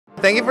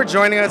Thank you for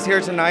joining us here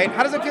tonight.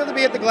 How does it feel to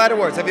be at the GLAAD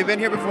Awards? Have you been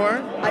here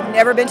before? I've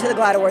never been to the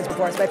GLAAD Awards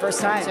before. It's my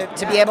first time.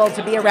 To be able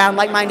to be around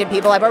like-minded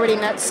people. I've already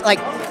met like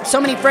so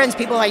many friends,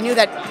 people I knew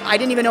that I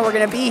didn't even know were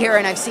going to be here,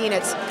 and I've seen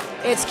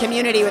it's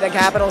community with a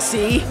capital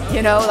C,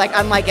 you know, like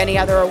unlike any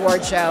other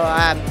award show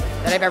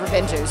that I've ever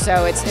been to.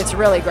 So it's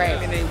really great.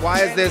 I mean,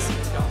 why is this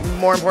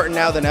more important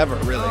now than ever,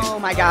 really? Oh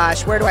my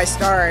gosh, where do I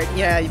start?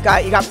 Yeah, you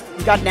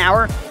got an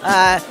hour.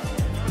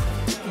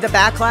 The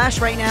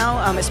backlash right now,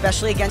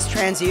 especially against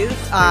trans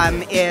youth,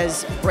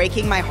 is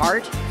breaking my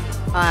heart.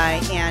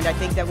 And I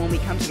think that when we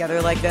come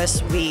together like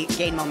this, we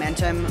gain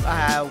momentum,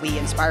 we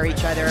inspire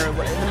each other,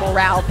 the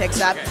morale picks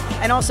up.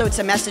 And also it's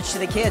a message to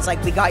the kids,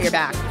 like, we got your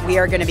back. We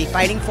are going to be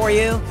fighting for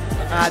you.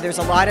 There's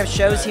a lot of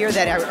shows here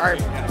that are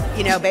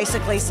you know,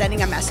 basically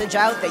sending a message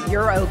out that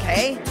you're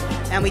okay.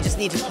 And we just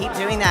need to keep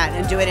doing that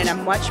and do it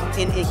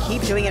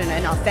keep doing it in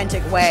an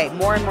authentic way,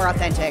 more and more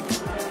authentic.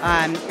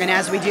 And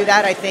as we do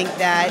that, I think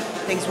that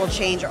things will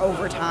change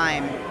over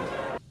time.